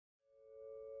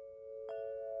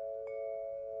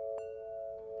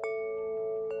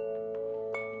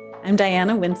I'm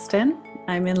Diana Winston.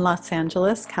 I'm in Los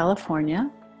Angeles,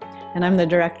 California, and I'm the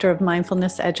Director of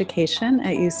Mindfulness Education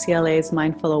at UCLA's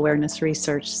Mindful Awareness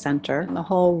Research Center. The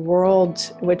whole world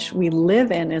which we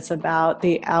live in is about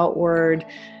the outward,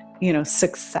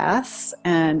 success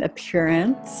and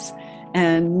appearance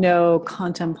and no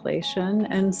contemplation.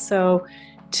 And so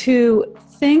to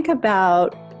think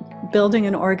about building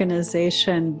an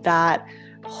organization that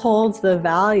holds the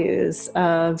values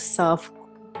of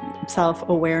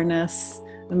self-awareness,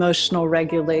 emotional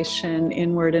regulation,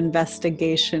 inward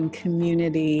investigation,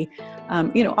 community,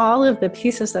 all of the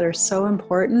pieces that are so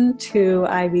important to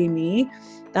iBme.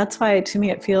 That's why, to me,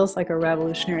 it feels like a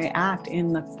revolutionary act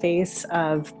in the face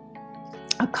of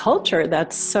a culture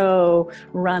that's so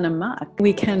run amok.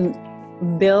 We can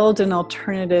build an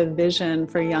alternative vision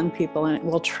for young people, and it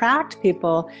will attract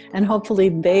people, and hopefully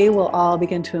they will all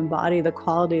begin to embody the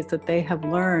qualities that they have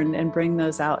learned and bring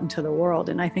those out into the world.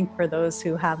 And I think for those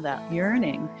who have that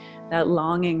yearning, that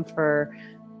longing for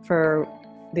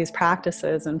these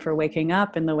practices and for waking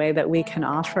up in the way that we can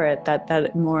offer it,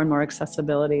 that more and more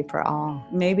accessibility for all.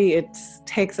 Maybe it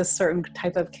takes a certain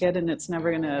type of kid and it's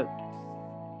never going to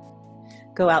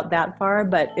go out that far,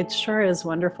 but it sure is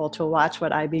wonderful to watch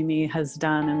what iBme has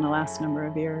done in the last number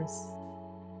of years.